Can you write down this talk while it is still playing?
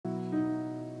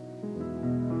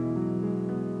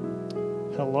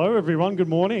Hello everyone, good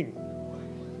morning.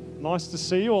 Nice to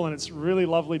see you all, and it's really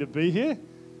lovely to be here.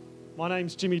 My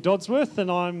name's Gympie Dodsworth, and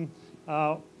I'm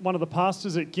one of the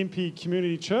pastors at Gympie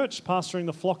Community Church, pastoring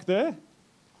the flock there.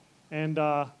 And,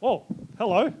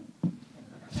 hello.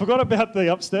 Forgot about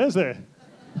the upstairs there.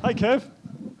 Hey Kev.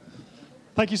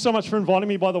 Thank you so much for inviting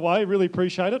me, by the way, really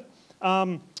appreciate it.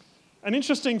 An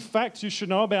interesting fact you should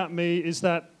know about me is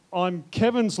that I'm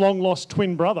Kevin's long-lost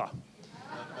twin brother.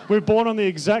 We were born on the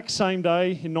exact same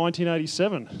day in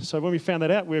 1987. So when we found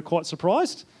that out, we were quite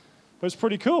surprised. But it's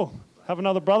pretty cool. Have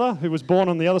another brother who was born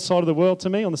on the other side of the world to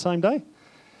me on the same day.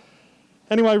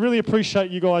 Anyway, really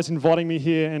appreciate you guys inviting me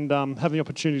here and having the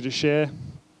opportunity to share.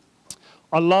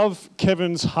 I love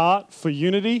Kevin's heart for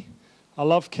unity. I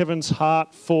love Kevin's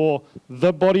heart for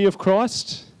the body of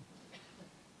Christ.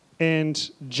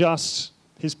 And just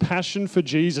his passion for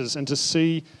Jesus and to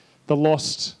see the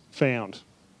lost found.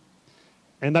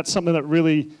 And that's something that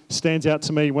really stands out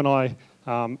to me when I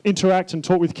interact and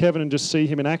talk with Kevin and just see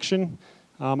him in action.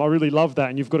 I really love that,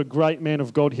 and you've got a great man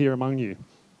of God here among you.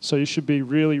 So you should be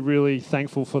really, really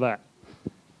thankful for that.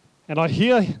 And I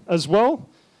hear as well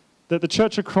that the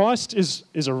Church of Christ is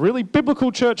a really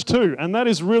biblical church too, and that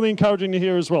is really encouraging to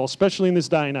hear as well, especially in this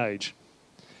day and age.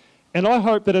 And I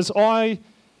hope that as I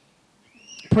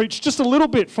preach just a little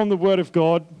bit from the Word of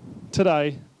God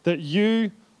today, that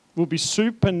you will be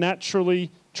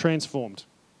supernaturally transformed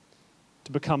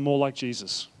to become more like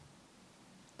Jesus.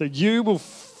 That you will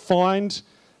find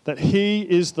that He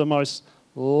is the most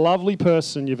lovely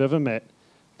person you've ever met,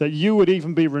 that you would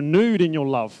even be renewed in your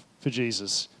love for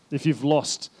Jesus if you've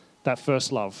lost that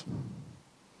first love.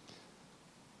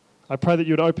 I pray that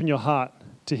you would open your heart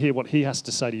to hear what He has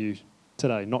to say to you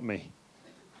today, not me.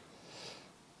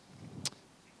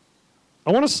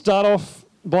 I want to start off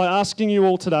by asking you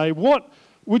all today, what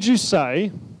would you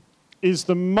say is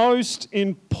the most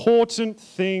important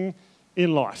thing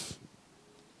in life?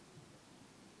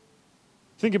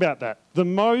 Think about that. The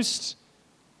most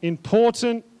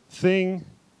important thing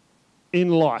in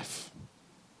life.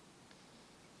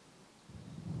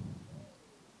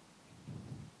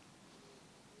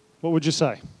 What would you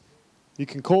say? You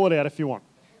can call it out if you want.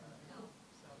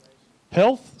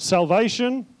 Health,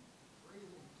 salvation,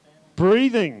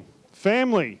 breathing,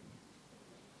 family.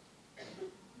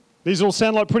 These all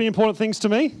sound like pretty important things to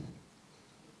me.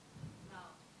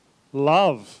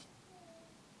 Love.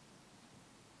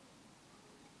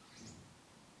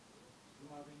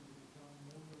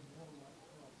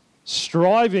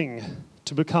 Striving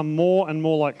to become more and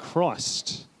more like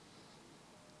Christ.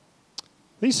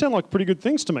 These sound like pretty good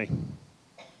things to me.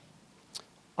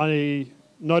 I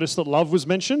noticed that love was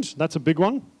mentioned. That's a big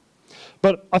one.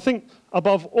 But I think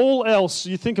above all else,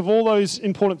 you think of all those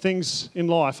important things in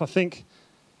life, I think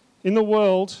in the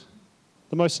world,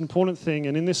 the most important thing,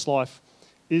 and in this life,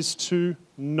 is to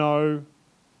know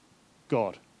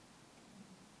God.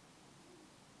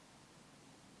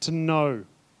 To know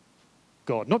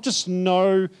God. Not just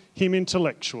know Him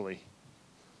intellectually,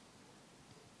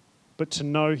 but to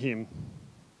know Him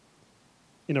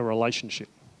in a relationship.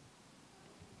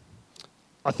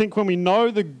 I think when we know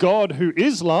the God who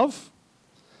is love,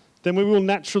 then we will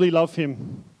naturally love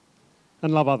Him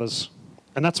and love others.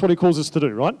 And that's what He calls us to do,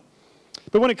 right?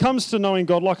 But when it comes to knowing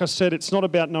God, like I said, it's not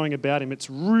about knowing about Him. It's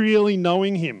really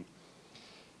knowing Him.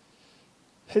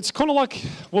 It's kind of like,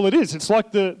 well, it is. It's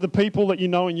like the people that you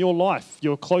know in your life,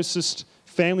 your closest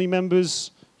family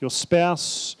members, your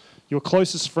spouse, your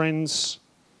closest friends.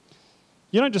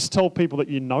 You don't just tell people that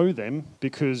you know them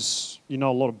because you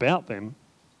know a lot about them,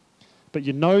 but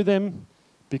you know them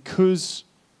because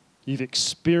you've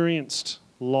experienced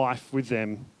life with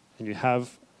them and you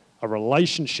have a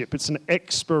relationship. It's an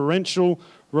experiential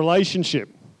relationship.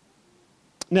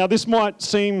 Now, this might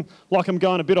seem like I'm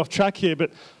going a bit off track here,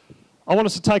 but I want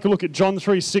us to take a look at John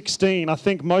 3:16. I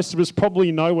think most of us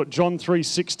probably know what John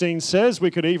 3:16 says.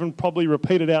 We could even probably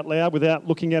repeat it out loud without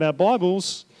looking at our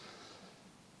Bibles.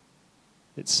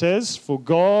 It says, "For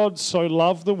God so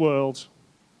loved the world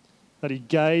that He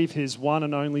gave His one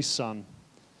and only Son,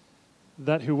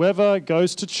 that whoever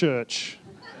goes to church,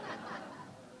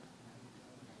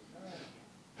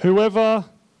 whoever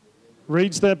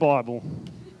reads their Bible,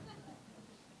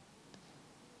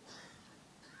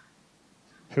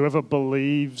 whoever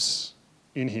believes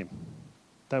in Him."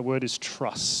 That word is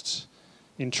trust.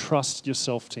 Entrust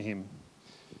yourself to Him.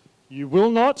 You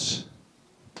will not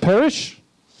perish,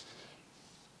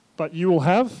 but you will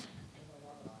have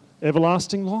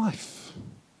everlasting life,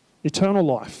 eternal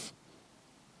life.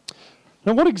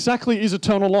 Now, what exactly is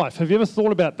eternal life? Have you ever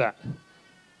thought about that?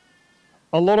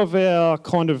 A lot of our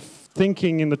kind of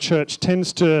thinking in the church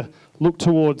tends to look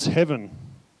towards heaven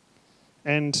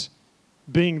and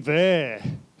being there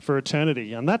for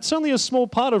eternity. And that's only a small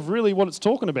part of really what it's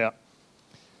talking about.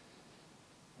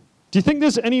 Do you think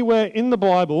there's anywhere in the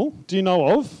Bible, do you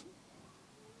know of,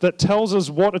 that tells us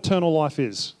what eternal life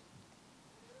is?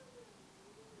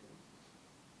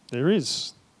 There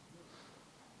is.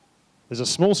 There's a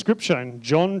small scripture in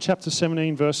John chapter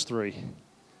 17, verse 3.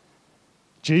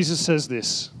 Jesus says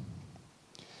this,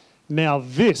 "Now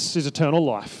this is eternal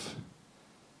life,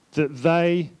 that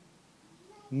they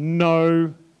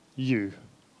know you,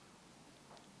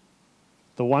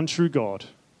 the one true God,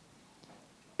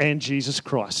 and Jesus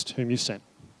Christ, whom you sent."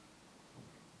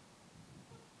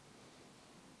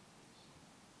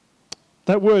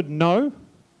 That word know,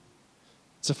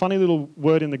 it's a funny little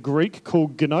word in the Greek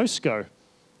called gnosko,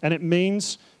 and it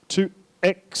means to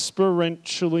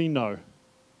experientially know.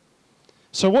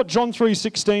 So what John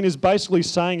 3:16 is basically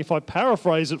saying, if I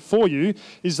paraphrase it for you,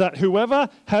 is that whoever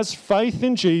has faith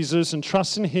in Jesus and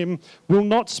trusts in him will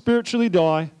not spiritually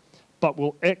die, but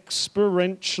will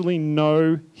experientially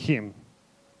know him.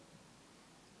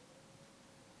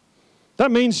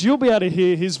 That means you'll be able to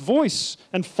hear his voice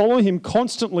and follow him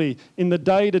constantly in the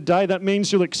day-to-day. That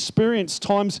means you'll experience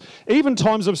times, even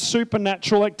times of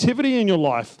supernatural activity in your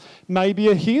life. Maybe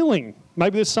a healing.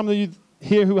 Maybe there's some of you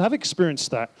here who have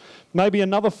experienced that. Maybe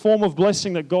another form of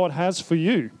blessing that God has for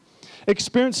you.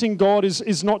 Experiencing God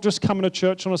is not just coming to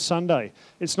church on a Sunday.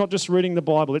 It's not just reading the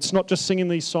Bible. It's not just singing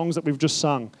these songs that we've just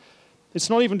sung. It's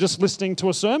not even just listening to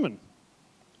a sermon.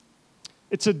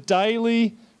 It's a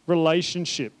daily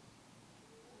relationship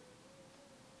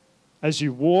as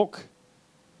you walk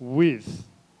with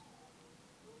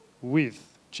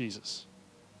Jesus.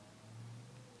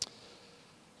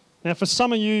 Now, for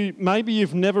some of you, maybe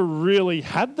you've never really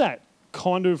had that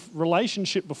kind of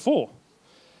relationship before.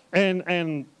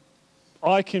 And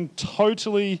I can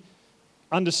totally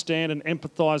understand and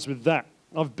empathize with that.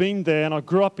 I've been there, and I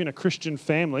grew up in a Christian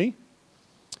family.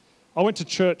 I went to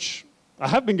church. I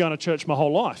have been going to church my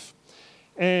whole life.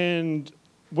 And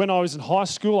when I was in high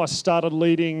school, I started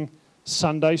leading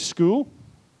Sunday school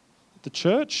at the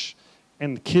church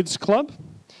and the kids club.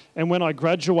 And when I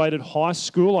graduated high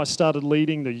school, I started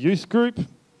leading the youth group.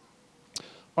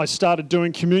 I started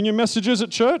doing communion messages at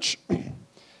church,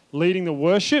 leading the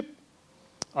worship.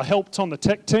 I helped on the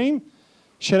tech team.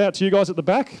 Shout out to you guys at the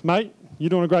back. Mate, you're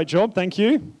doing a great job. Thank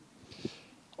you.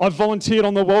 I volunteered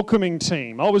on the welcoming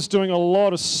team. I was doing a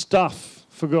lot of stuff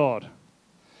for God.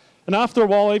 And after a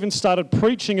while, I even started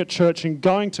preaching at church and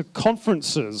going to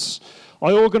conferences.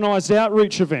 I organised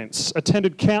outreach events,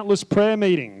 attended countless prayer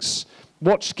meetings,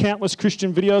 watched countless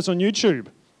Christian videos on YouTube.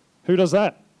 Who does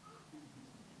that?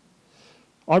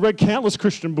 I read countless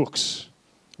Christian books,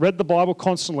 read the Bible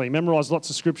constantly, memorised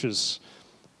lots of scriptures,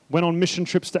 went on mission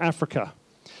trips to Africa.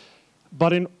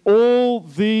 But in all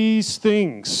these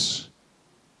things,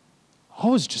 I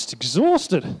was just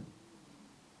exhausted.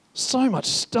 So much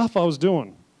stuff I was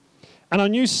doing. And I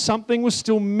knew something was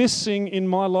still missing in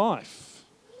my life.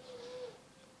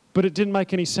 But it didn't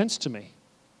make any sense to me.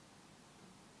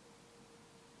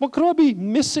 What could I be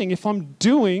missing if I'm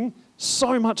doing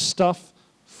so much stuff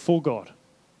for God?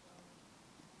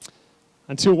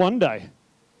 Until one day,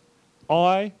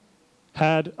 I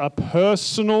had a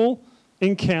personal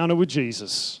encounter with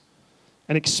Jesus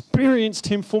and experienced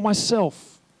him for myself.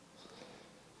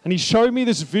 And he showed me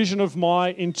this vision of my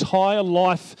entire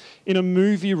life in a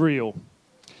movie reel.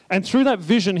 And through that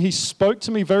vision, he spoke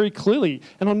to me very clearly.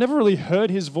 And I never really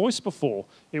heard his voice before.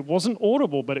 It wasn't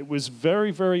audible, but it was very,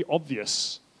 very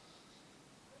obvious.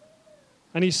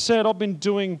 And he said, I've been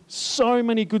doing so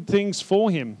many good things for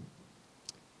him.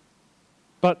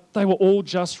 But they were all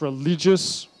just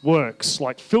religious works,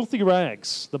 like filthy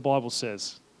rags, the Bible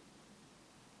says.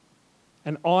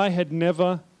 And I had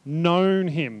never known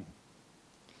him.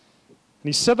 And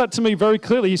he said that to me very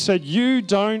clearly. He said, you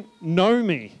don't know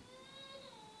me.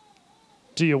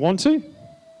 Do you want to?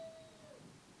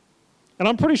 And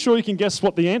I'm pretty sure you can guess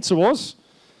what the answer was.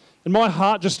 And my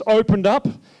heart just opened up.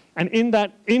 And in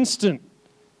that instant,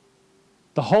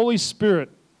 the Holy Spirit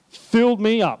filled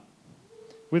me up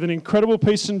with an incredible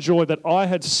peace and joy that I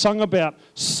had sung about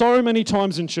so many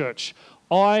times in church.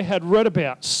 I had read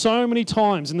about so many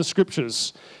times in the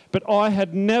scriptures. But I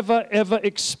had never, ever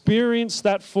experienced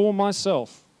that for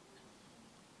myself.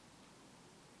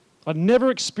 I'd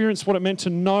never experienced what it meant to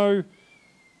know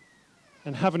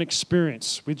and have an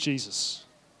experience with Jesus.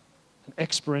 An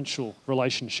experiential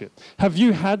relationship. Have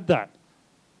you had that?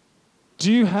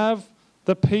 Do you have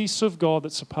the peace of God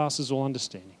that surpasses all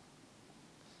understanding?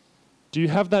 Do you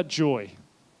have that joy?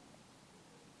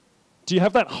 Do you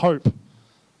have that hope?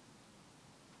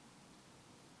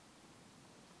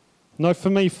 No,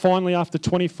 for me, finally, after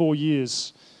 24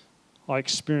 years, I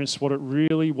experienced what it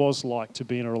really was like to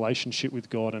be in a relationship with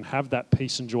God and have that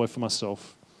peace and joy for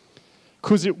myself.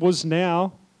 Because it was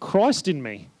now Christ in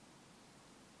me,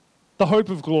 the hope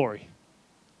of glory.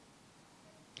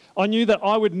 I knew that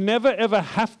I would never, ever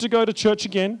have to go to church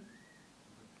again.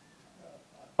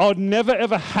 I would never,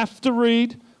 ever have to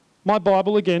read my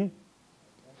Bible again.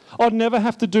 I'd never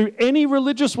have to do any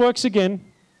religious works again.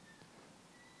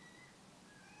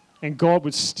 And God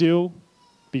would still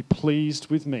be pleased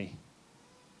with me.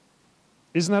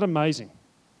 Isn't that amazing?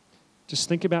 Just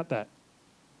think about that.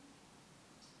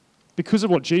 Because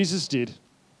of what Jesus did,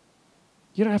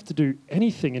 you don't have to do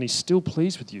anything and He's still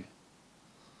pleased with you.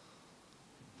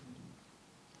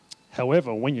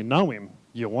 However, when you know Him,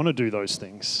 you want to do those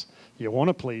things. You want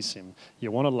to please Him.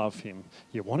 You want to love Him.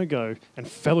 You want to go and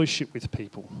fellowship with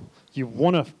people. You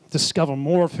want to discover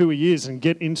more of who He is and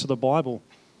get into the Bible.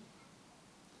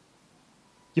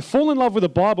 You fall in love with the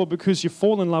Bible because you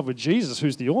fall in love with Jesus,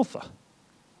 who's the author.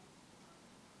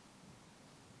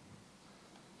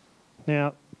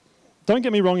 Now, don't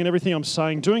get me wrong in everything I'm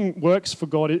saying. Doing works for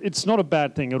God, it's not a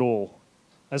bad thing at all,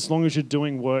 as long as you're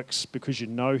doing works because you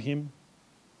know Him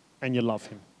and you love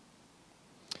Him.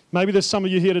 Maybe there's some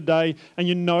of you here today and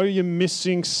you know you're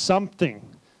missing something.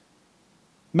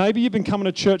 Maybe you've been coming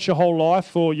to church your whole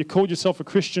life, or you called yourself a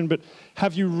Christian, but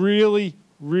have you really,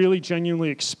 really genuinely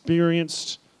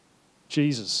experienced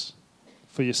Jesus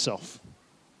for yourself?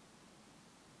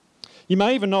 You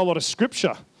may even know a lot of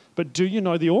scripture, but do you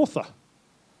know the author?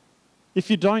 If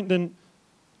you don't, then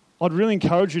I'd really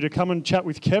encourage you to come and chat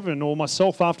with Kevin or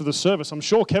myself after the service. I'm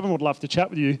sure Kevin would love to chat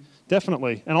with you,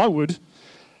 definitely, and I would.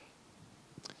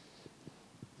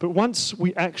 But once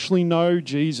we actually know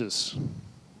Jesus,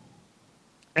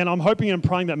 and I'm hoping and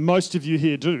praying that most of you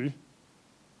here do,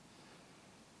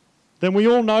 then we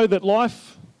all know that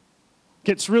life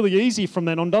gets really easy from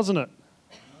then on, doesn't it?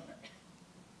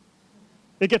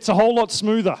 It gets a whole lot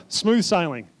smoother, smooth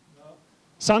sailing.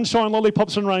 Sunshine,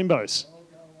 lollipops and rainbows.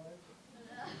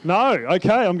 No,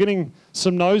 okay, I'm getting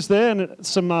some no's there and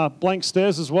some blank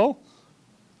stares as well.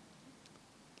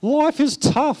 Life is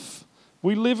tough.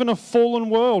 We live in a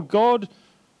fallen world. God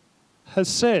has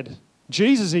said,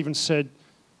 Jesus even said,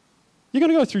 you're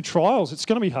going to go through trials. It's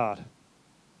going to be hard.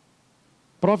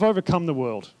 But I've overcome the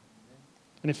world.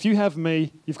 And if you have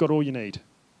me, you've got all you need.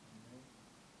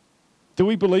 Do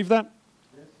we believe that?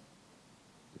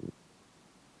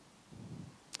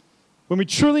 When we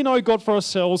truly know God for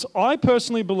ourselves, I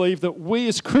personally believe that we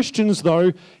as Christians,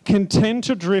 though, can tend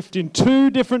to drift in two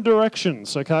different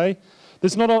directions, okay?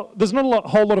 There's not a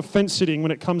whole lot of fence sitting when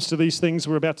it comes to these things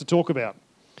we're about to talk about.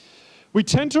 We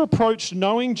tend to approach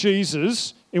knowing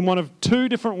Jesus in one of two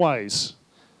different ways.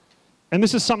 And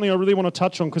this is something I really want to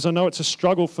touch on because I know it's a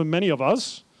struggle for many of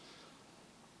us.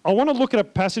 I want to look at a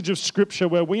passage of Scripture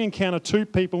where we encounter two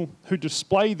people who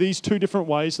display these two different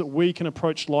ways that we can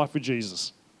approach life with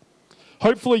Jesus.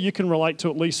 Hopefully you can relate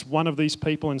to at least one of these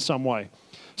people in some way.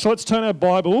 So let's turn our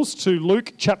Bibles to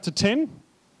Luke chapter 10.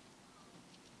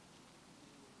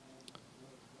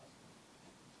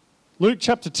 Luke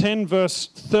chapter 10, verse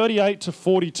 38 to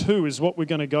 42 is what we're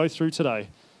going to go through today.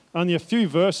 Only a few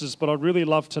verses, but I'd really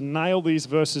love to nail these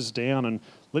verses down and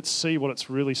let's see what it's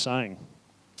really saying.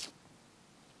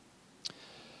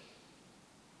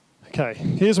 Okay,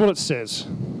 here's what it says.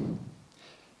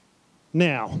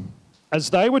 Now, as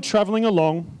they were traveling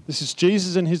along, this is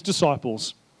Jesus and his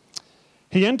disciples,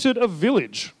 he entered a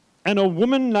village, and a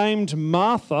woman named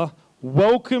Martha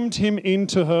welcomed him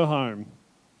into her home.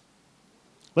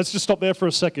 Let's just stop there for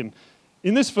a second.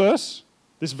 In this verse,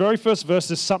 this very first verse,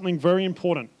 there's something very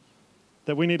important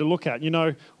that we need to look at. You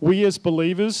know, we as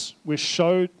believers, we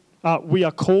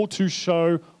are called to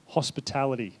show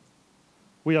hospitality.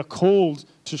 We are called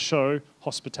to show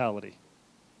hospitality.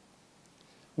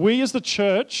 We as the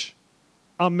church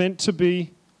are meant to be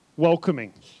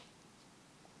welcoming.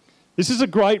 This is a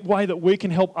great way that we can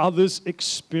help others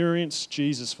experience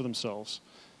Jesus for themselves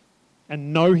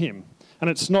and know him.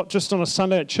 And it's not just on a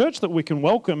Sunday at church that we can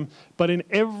welcome, but in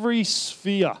every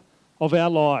sphere of our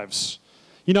lives.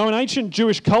 You know, in ancient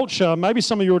Jewish culture, maybe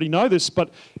some of you already know this, but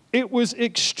it was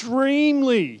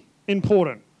extremely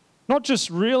important, not just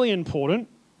really important,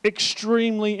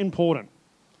 extremely important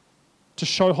to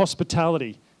show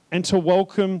hospitality and to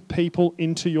welcome people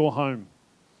into your home,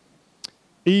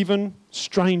 even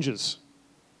strangers.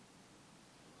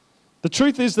 The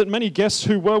truth is that many guests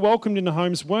who were welcomed into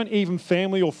homes weren't even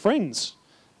family or friends.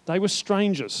 They were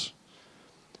strangers.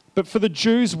 But for the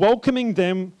Jews, welcoming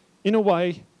them in a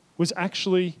way was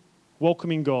actually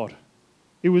welcoming God.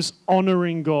 It was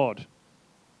honoring God.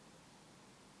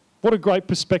 What a great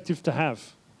perspective to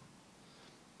have.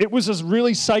 It was a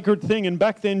really sacred thing, and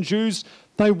back then Jews,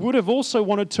 they would have also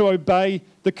wanted to obey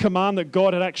the command that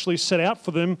God had actually set out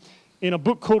for them in a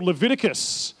book called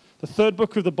Leviticus, the third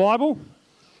book of the Bible.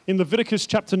 In Leviticus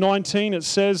chapter 19, it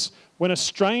says, "When a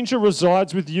stranger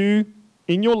resides with you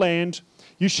in your land,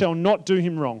 you shall not do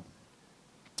him wrong.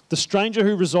 The stranger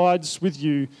who resides with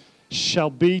you shall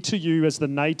be to you as the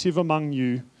native among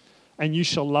you, and you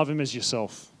shall love him as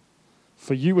yourself.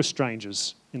 For you were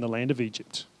strangers in the land of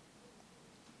Egypt."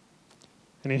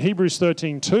 And in Hebrews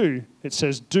 13:2, it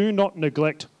says, "Do not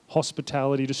neglect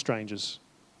hospitality to strangers.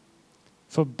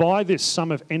 For by this some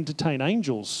have entertained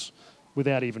angels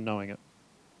without even knowing it."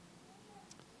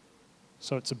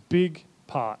 So it's a big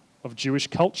part of Jewish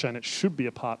culture, and it should be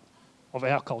a part of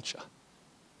our culture.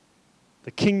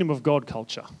 The kingdom of God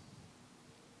culture.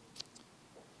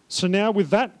 So now with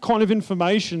that kind of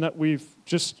information that we've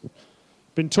just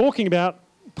been talking about,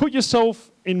 put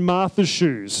yourself in Martha's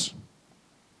shoes.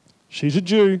 She's a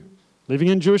Jew, living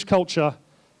in Jewish culture,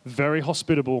 very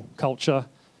hospitable culture,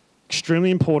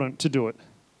 extremely important to do it.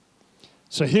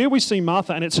 So here we see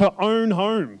Martha, and it's her own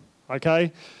home,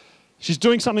 okay? She's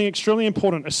doing something extremely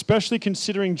important, especially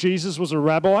considering Jesus was a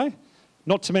rabbi,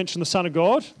 not to mention the Son of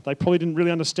God. They probably didn't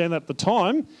really understand that at the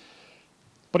time,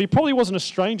 but he probably wasn't a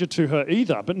stranger to her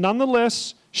either. But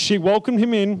nonetheless, she welcomed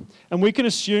him in, and we can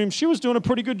assume she was doing a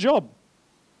pretty good job.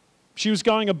 She was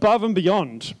going above and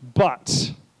beyond,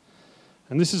 but,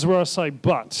 and this is where I say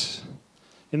but,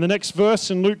 in the next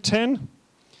verse in Luke 10,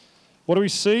 what do we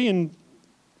see in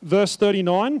verse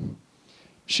 39?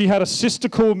 She had a sister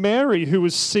called Mary who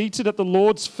was seated at the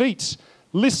Lord's feet,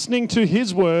 listening to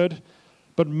his word.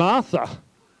 But Martha,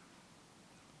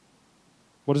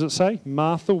 what does it say?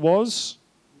 Martha was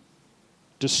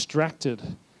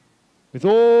distracted with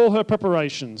all her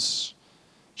preparations.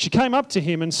 She came up to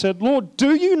him and said, "Lord,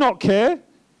 do you not care?"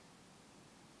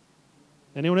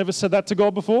 Anyone ever said that to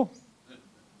God before?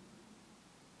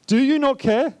 Do you not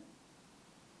care?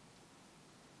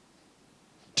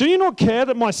 Do you not care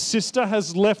that my sister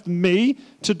has left me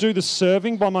to do the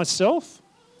serving by myself?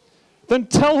 Then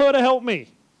tell her to help me.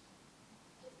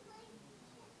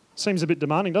 Seems a bit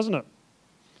demanding, doesn't it?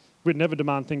 We'd never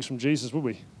demand things from Jesus, would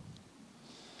we?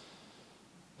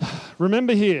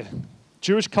 Remember here,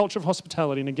 Jewish culture of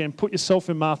hospitality, and again, put yourself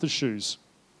in Martha's shoes.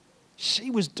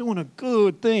 She was doing a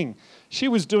good thing. She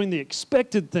was doing the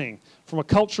expected thing from a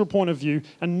cultural point of view,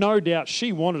 and no doubt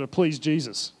she wanted to please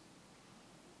Jesus.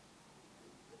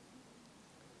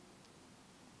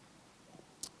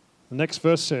 The next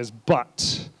verse says,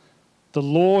 "But the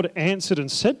Lord answered and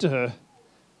said to her,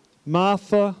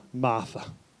 Martha,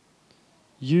 Martha,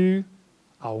 you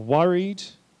are worried."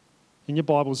 In your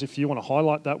Bibles, if you want to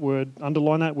highlight that word,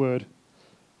 underline that word,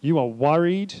 you are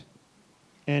worried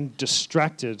and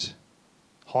distracted.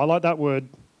 Highlight that word,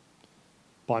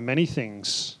 by many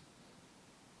things.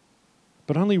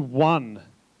 But only one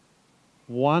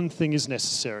thing is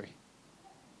necessary.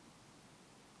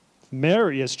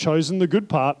 Mary has chosen the good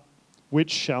part,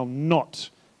 which shall not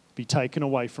be taken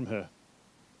away from her.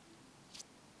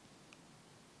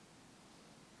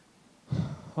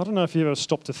 I don't know if you've ever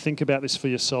stopped to think about this for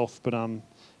yourself, but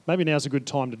maybe now's a good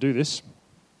time to do this.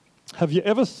 Have you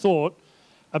ever thought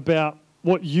about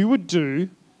what you would do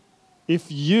if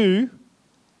you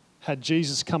had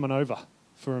Jesus coming over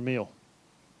for a meal,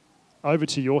 over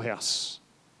to your house?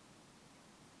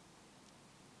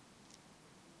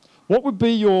 What would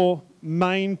be your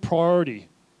main priority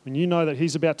when you know that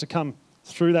he's about to come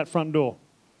through that front door?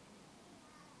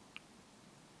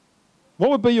 What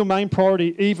would be your main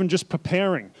priority even just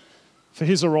preparing for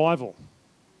his arrival?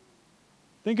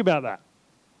 Think about that.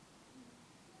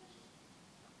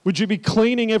 Would you be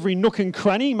cleaning every nook and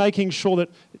cranny, making sure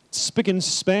that it's spick and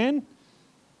span?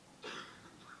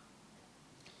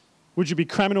 Would you be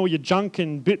cramming all your junk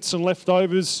and bits and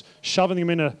leftovers, shoving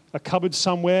them in a cupboard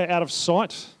somewhere out of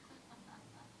sight?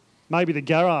 Maybe the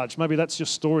garage, maybe that's your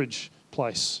storage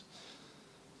place.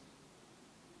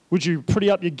 Would you pretty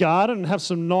up your garden and have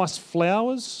some nice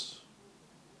flowers?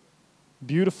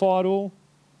 Beautify it all?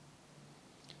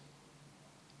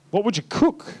 What would you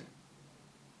cook?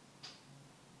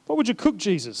 What would you cook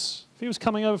Jesus if he was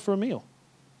coming over for a meal?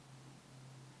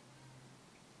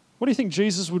 What do you think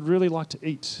Jesus would really like to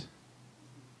eat?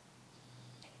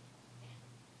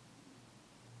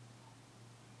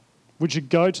 Would you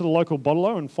go to the local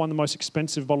bottler and find the most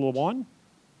expensive bottle of wine?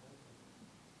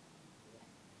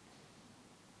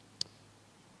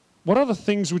 What other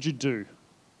things would you do?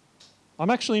 I'm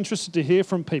actually interested to hear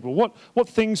from people. What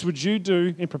things would you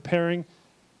do in preparing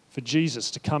for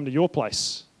Jesus to come to your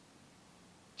place?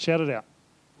 Shout it out.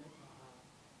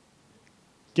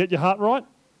 Get your heart right?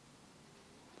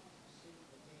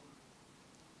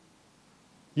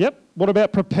 Yep. What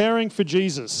about preparing for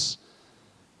Jesus?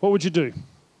 What would you do?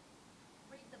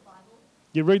 Read the Bible.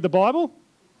 You read the Bible?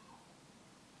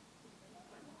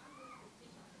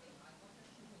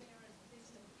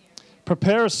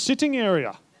 Prepare a sitting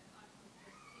area.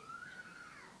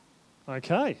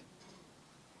 Okay.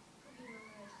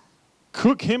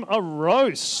 Cook him a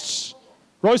roast.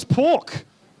 Roast pork.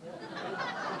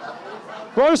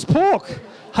 Roast pork.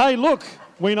 Hey, look,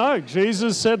 we know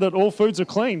Jesus said that all foods are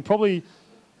clean.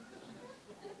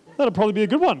 That'll probably be a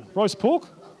good one. Roast pork.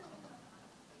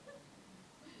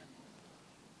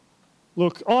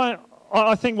 Look,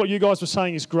 I think what you guys were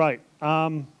saying is great.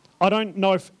 I don't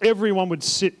know if everyone would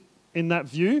sit in that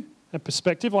view and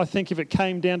perspective. I think if it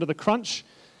came down to the crunch,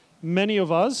 many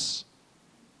of us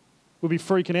would be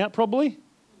freaking out probably.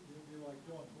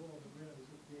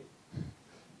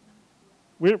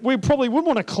 We probably would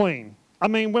want to clean. I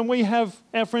mean, when we have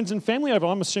our friends and family over,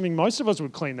 I'm assuming most of us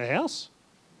would clean the house.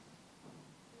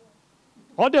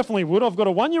 I definitely would. I've got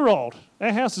a 1-year-old.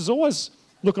 Our house is always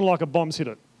looking like a bomb's hit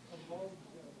it.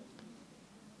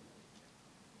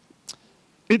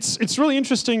 It's really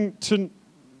interesting to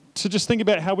just think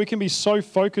about how we can be so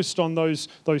focused on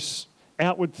those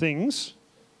outward things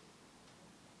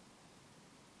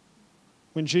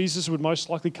when Jesus would most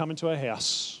likely come into our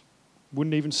house,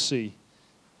 wouldn't even see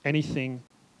anything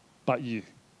but you.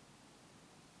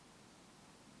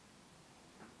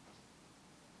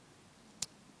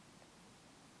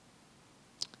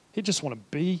 He'd just want to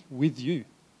be with you.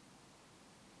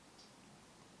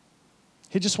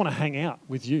 He'd just want to hang out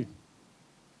with you.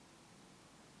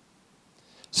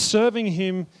 Serving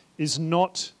him is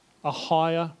not a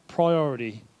higher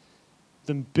priority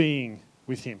than being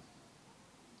with him.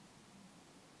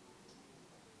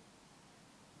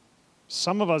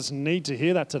 Some of us need to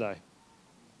hear that today.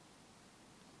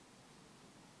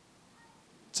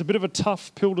 It's a bit of a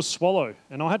tough pill to swallow,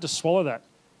 and I had to swallow that.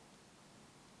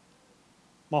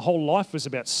 My whole life was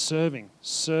about serving,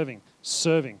 serving,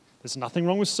 serving. There's nothing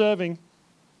wrong with serving.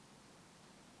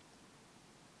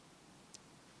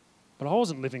 But I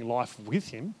wasn't living life with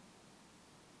him.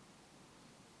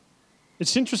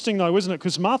 It's interesting though, isn't it?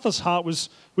 Because Martha's heart was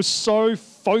so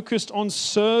focused on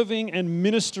serving and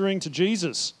ministering to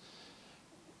Jesus.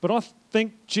 But I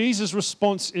think Jesus'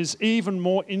 response is even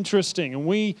more interesting, and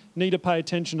we need to pay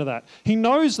attention to that. He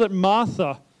knows that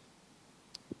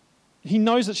he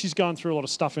knows that she's going through a lot of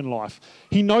stuff in life.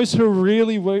 He knows her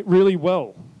really, really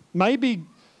well. Maybe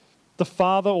the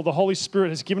Father or the Holy Spirit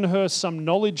has given her some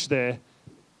knowledge there,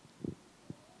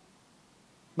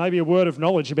 maybe a word of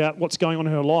knowledge about what's going on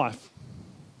in her life.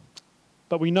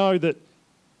 But we know that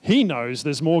he knows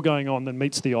there's more going on than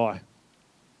meets the eye.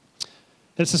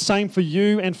 It's the same for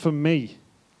you and for me.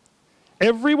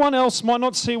 Everyone else might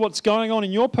not see what's going on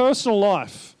in your personal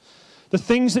life. The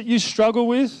things that you struggle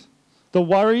with, the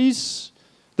worries,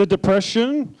 the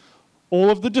depression, all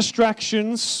of the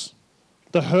distractions,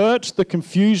 the hurt, the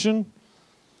confusion.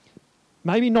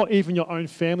 Maybe not even your own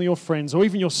family or friends or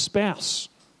even your spouse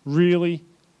really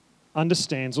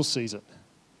understands or sees it.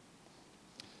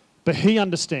 But he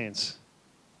understands.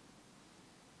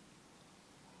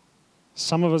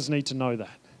 Some of us need to know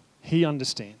that. He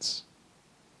understands.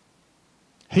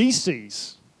 He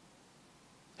sees.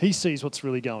 He sees what's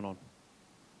really going on.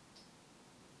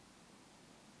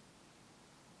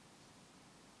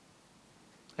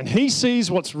 And he sees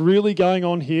what's really going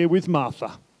on here with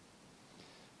Martha.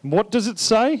 And what does it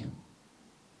say?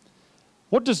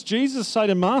 What does Jesus say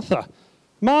to Martha?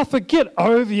 Martha, get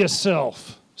over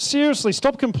yourself. Seriously,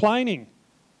 stop complaining.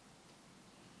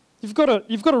 You've got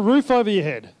a roof over your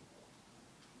head.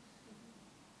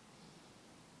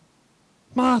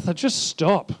 Martha, just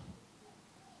stop.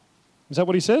 Is that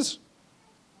what he says?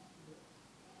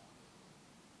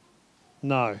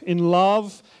 No. In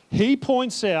love, he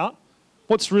points out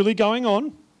what's really going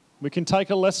on. We can take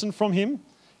a lesson from him.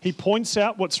 He points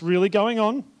out what's really going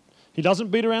on. He doesn't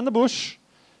beat around the bush.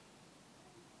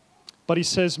 But he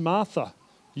says, Martha,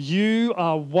 you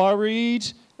are worried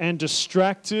and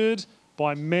distracted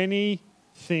by many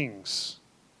things.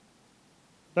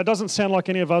 That doesn't sound like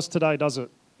any of us today, does it?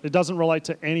 It doesn't relate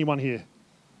to anyone here.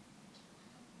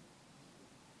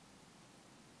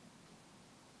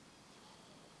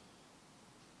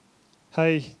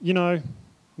 Hey,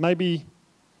 maybe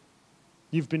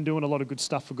you've been doing a lot of good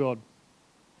stuff for God.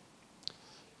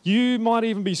 You might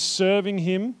even be serving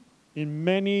him in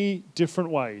many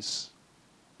different ways.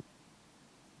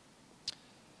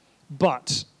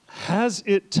 But has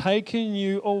it taken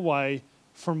you away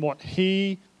from what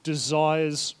he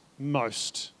desires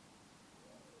most?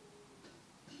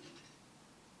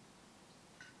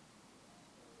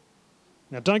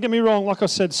 Now, don't get me wrong, like I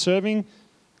said, serving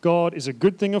God is a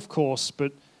good thing, of course,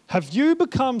 but have you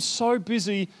become so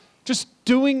busy just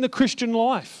doing the Christian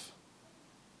life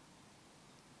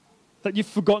that you've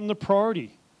forgotten the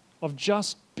priority of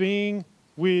just being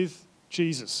with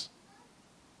Jesus?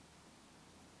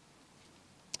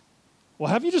 Or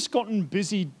have you just gotten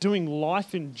busy doing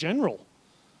life in general?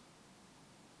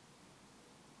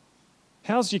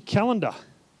 How's your calendar?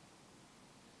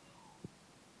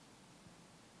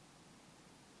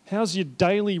 How's your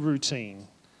daily routine?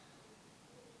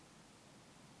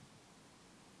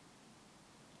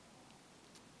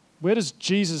 Where does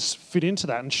Jesus fit into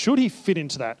that? And should he fit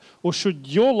into that? Or should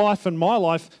your life and my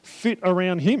life fit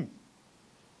around him?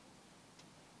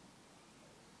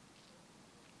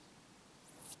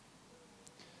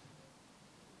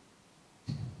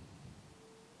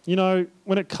 You know,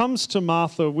 when it comes to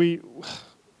Martha, we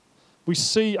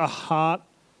see a heart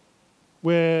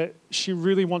where she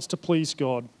really wants to please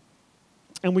God.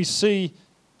 And we see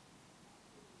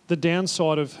the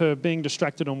downside of her being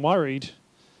distracted and worried.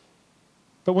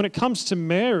 But when it comes to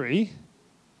Mary,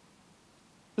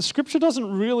 the scripture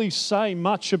doesn't really say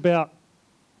much about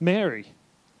Mary.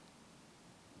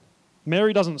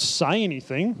 Mary doesn't say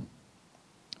anything,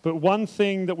 but one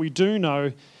thing that we do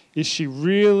know is she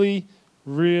really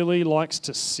likes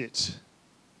to sit.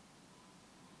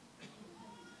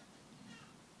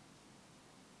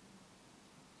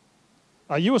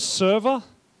 Are you a server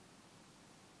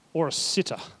or a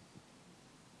sitter?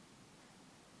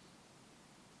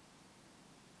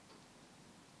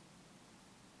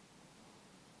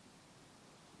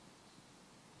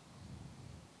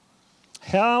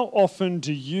 How often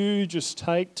do you just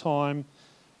take time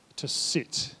to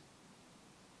sit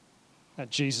at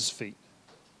Jesus' feet?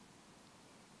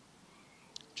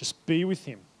 Just be with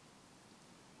him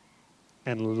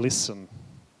and listen.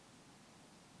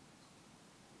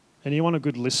 Anyone a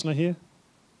good listener here?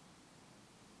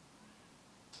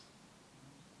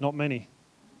 Not many.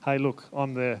 Hey, look,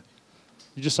 I'm there.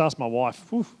 You just ask my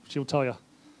wife. Whew, she'll tell you.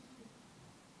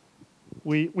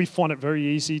 We find it very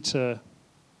easy to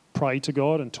pray to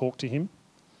God and talk to him,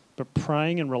 but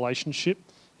praying in relationship,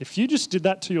 if you just did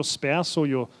that to your spouse or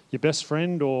your best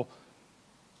friend or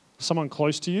someone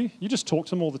close to you, you just talk to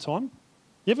them all the time.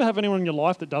 You ever have anyone in your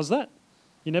life that does that?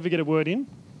 You never get a word in?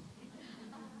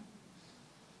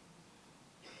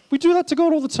 We do that to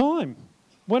God all the time.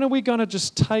 When are we going to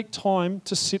just take time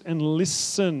to sit and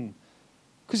listen?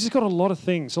 Because he's got a lot of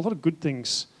things, a lot of good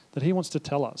things that he wants to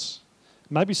tell us.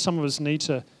 Maybe some of us need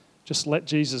to just let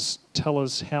Jesus tell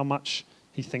us how much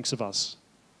he thinks of us.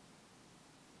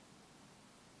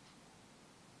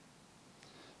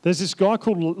 There's this guy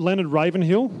called Leonard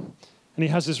Ravenhill, and he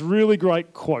has this really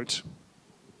great quote.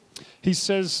 He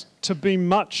says, to be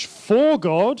much for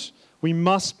God, we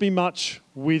must be much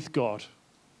with God.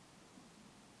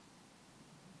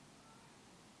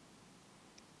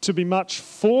 To be much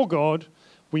for God,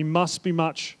 we must be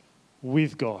much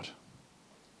with God.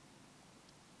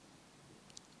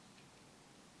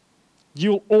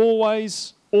 You'll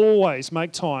always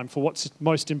make time for what's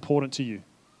most important to you.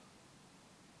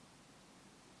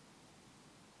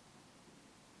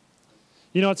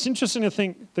 You know, it's interesting to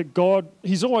think that God,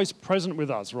 he's always present with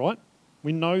us, right?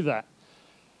 We know that.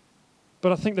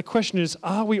 But I think the question is,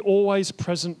 are we always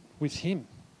present with him?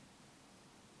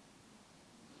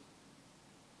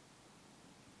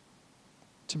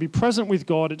 To be present with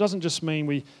God, it doesn't just mean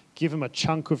we give him a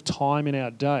chunk of time in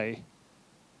our day,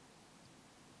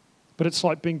 but it's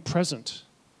like being present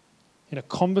in a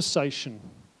conversation,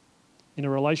 in a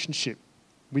relationship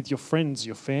with your friends,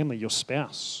 your family, your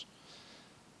spouse.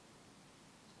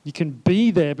 You can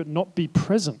be there but not be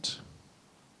present.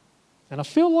 And I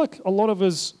feel like a lot of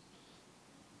us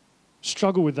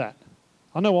struggle with that.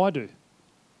 I know I do.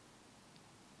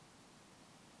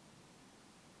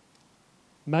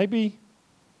 Maybe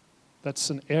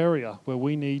that's an area where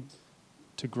we need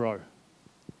to grow.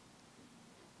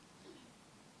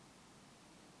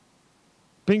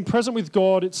 Being present with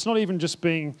God, it's not even just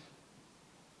being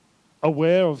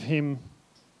aware of him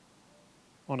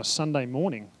on a Sunday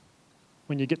morning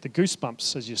when you get the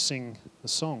goosebumps as you sing the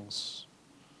songs.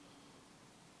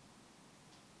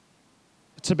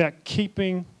 It's about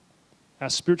keeping our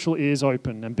spiritual ears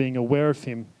open and being aware of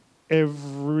him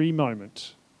every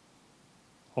moment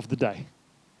of the day.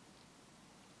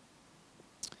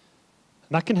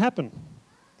 And that can happen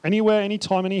anywhere,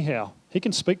 anytime, anyhow. He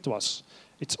can speak to us.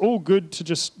 It's all good to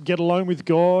just get alone with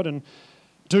God and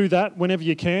do that whenever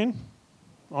you can.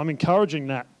 I'm encouraging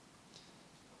that.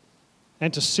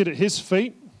 And to sit at his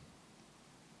feet,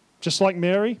 just like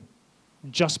Mary,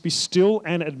 just be still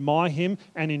and admire him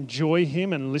and enjoy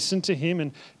him and listen to him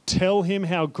and tell him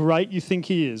how great you think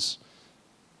he is.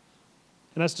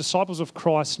 And as disciples of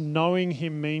Christ, knowing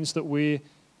him means that we're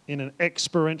in an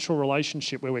experiential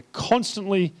relationship where we're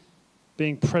constantly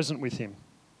being present with him.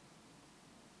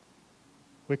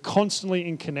 We're constantly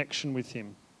in connection with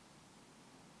him.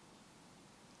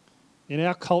 In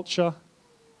our culture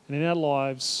and in our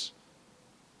lives,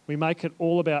 we make it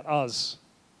all about us.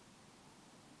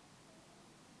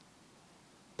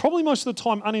 Probably most of the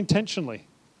time unintentionally.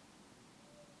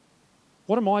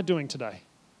 What am I doing today?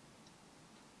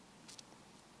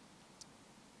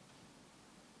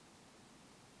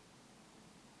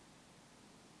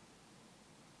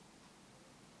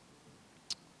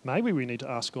 Maybe we need to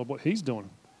ask God what he's doing.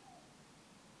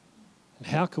 And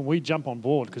how can we jump on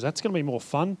board? Because that's going to be more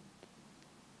fun.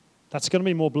 That's going to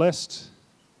be more blessed.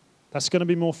 That's going to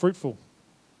be more fruitful.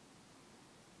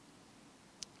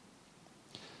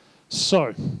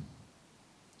 So,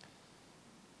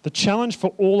 the challenge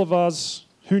for all of us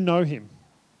who know him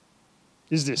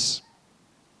is this.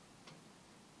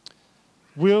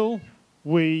 Will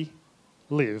we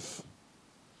live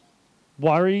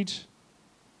worried,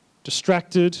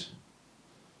 distracted,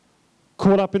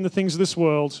 caught up in the things of this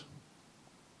world,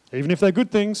 even if they're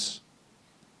good things?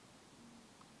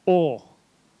 Or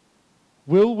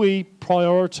will we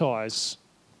prioritize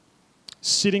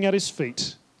sitting at his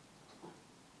feet?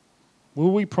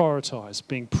 Will we prioritize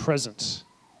being present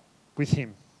with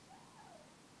him?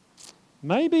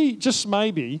 Maybe, just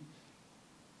maybe,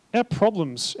 our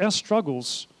problems, our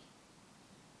struggles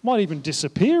might even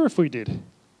disappear if we did.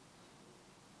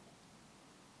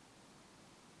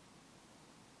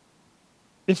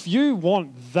 If you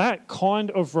want that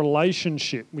kind of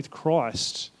relationship with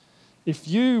Christ, if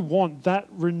you want that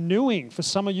renewing for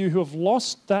some of you who have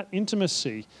lost that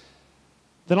intimacy,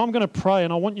 then I'm going to pray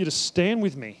and I want you to stand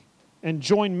with me and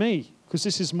join me, because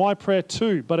this is my prayer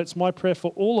too, but it's my prayer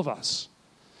for all of us.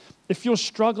 If you're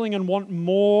struggling and want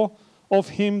more of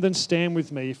him, then stand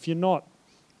with me. If you're not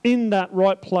in that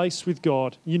right place with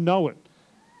God, you know it,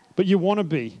 but you want to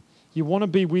be. You want to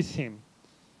be with him.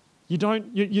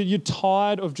 You're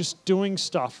tired of just doing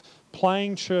stuff,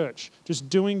 playing church, just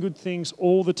doing good things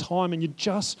all the time, and you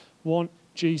just want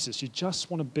Jesus. You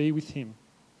just want to be with him.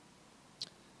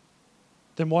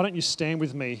 Then why don't you stand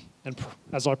with me and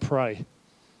as I pray?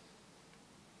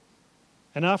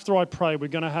 And after I pray, we're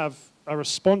going to have a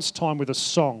response time with a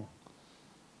song.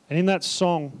 And in that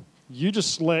song, you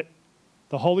just let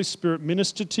the Holy Spirit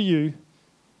minister to you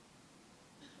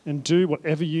and do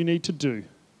whatever you need to do.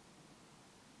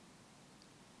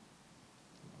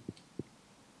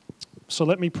 So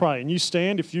let me pray. And you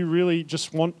stand if you really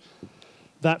just want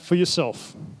that for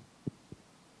yourself.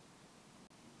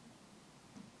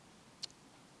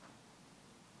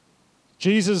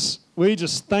 Jesus, we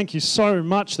just thank you so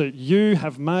much that you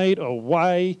have made a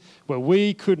way where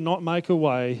we could not make a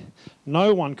way.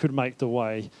 No one could make the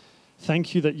way.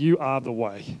 Thank you that you are the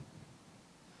way.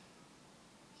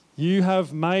 You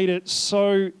have made it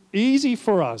so easy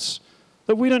for us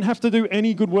that we don't have to do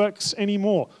any good works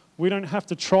anymore. We don't have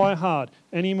to try hard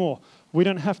anymore. We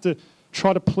don't have to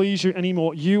try to please you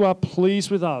anymore. You are pleased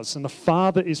with us, and the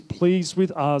Father is pleased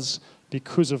with us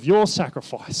because of your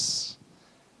sacrifice.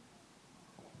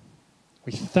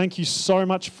 We thank you so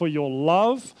much for your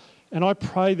love, and I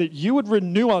pray that you would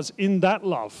renew us in that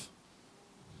love.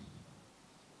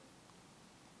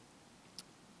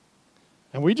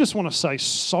 And we just want to say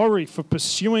sorry for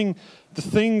pursuing the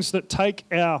things that take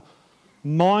our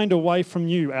mind away from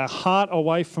you, our heart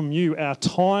away from you, our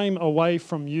time away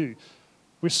from you.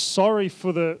 We're sorry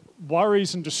for the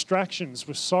worries and distractions.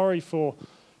 We're sorry for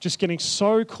just getting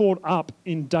so caught up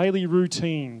in daily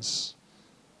routines.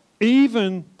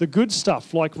 Even the good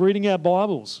stuff like reading our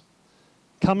Bibles,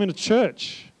 coming to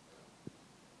church.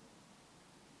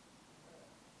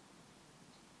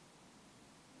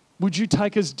 Would you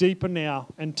take us deeper now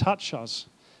and touch us,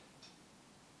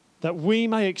 that we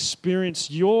may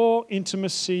experience your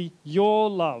intimacy,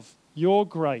 your love, your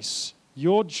grace,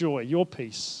 your joy, your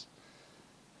peace.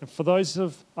 And for those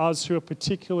of us who are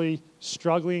particularly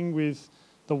struggling with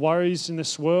the worries in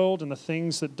this world and the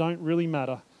things that don't really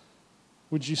matter,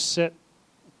 would you set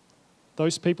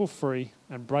those people free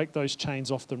and break those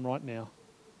chains off them right now?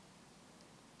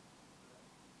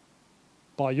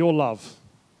 By your love.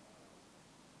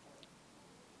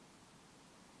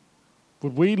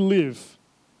 Would we live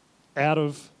out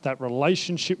of that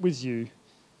relationship with you?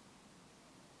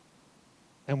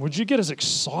 And would you get us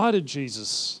excited,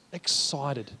 Jesus?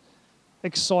 Excited.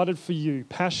 Excited for you,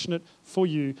 passionate for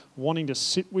you, wanting to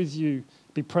sit with you,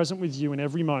 be present with you in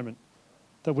every moment.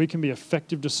 that we can be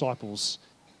effective disciples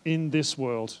in this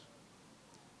world.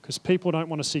 Because people don't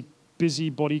want to see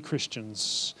busybody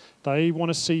Christians. They want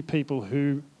to see people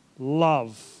who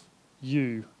love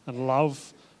you and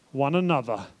love one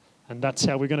another. And that's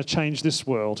how we're going to change this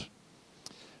world.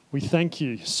 We thank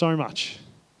you so much.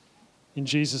 In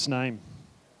Jesus' name,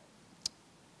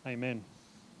 amen.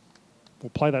 We'll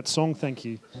play that song, thank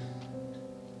you.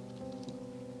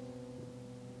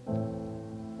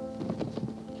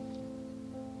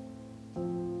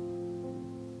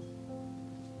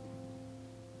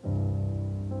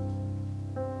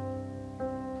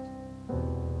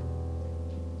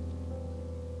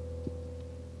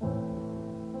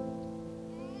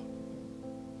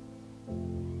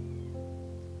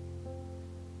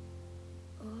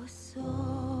 Oh,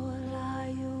 soul, are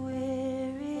you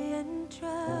weary and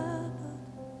troubled?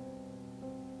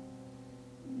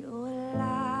 No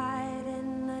light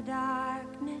in the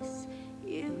darkness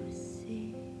you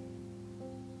see,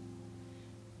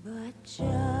 but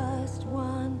just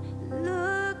one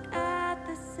look at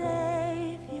the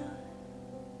Savior.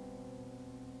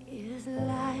 Is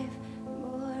life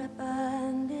more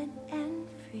abundant and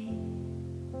free?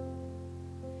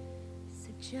 So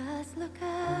just look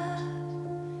up.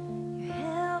 Your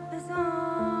help is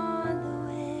on the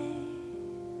way.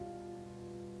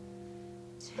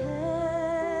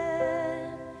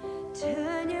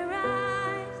 Turn your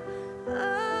eyes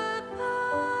upon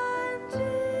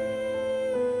Jesus.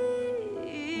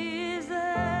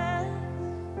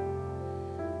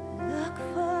 Look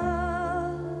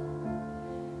full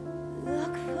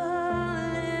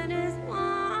in His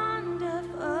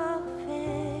wonderful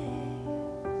face.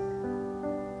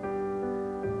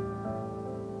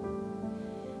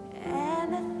 And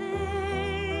the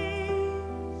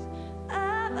things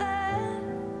of earth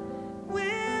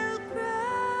will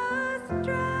grow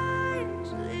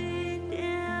strangely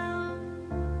dim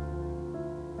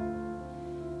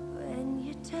when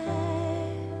you turn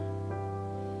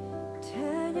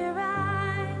your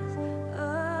eyes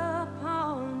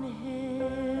upon Him.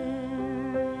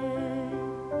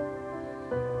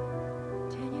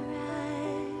 Turn your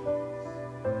eyes.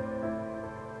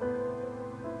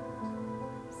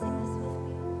 Sing this with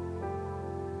me.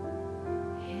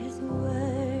 His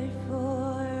word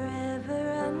forever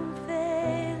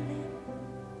unfailing,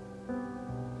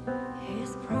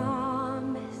 His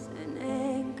promise an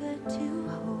anchor to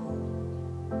hold.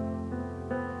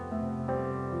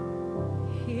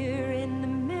 Here in the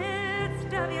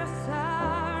midst of your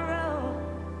sorrow,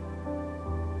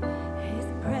 His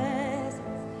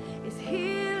presence is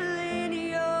healing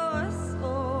your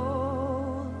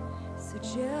soul. So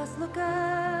just look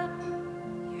up,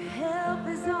 your help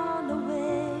is on the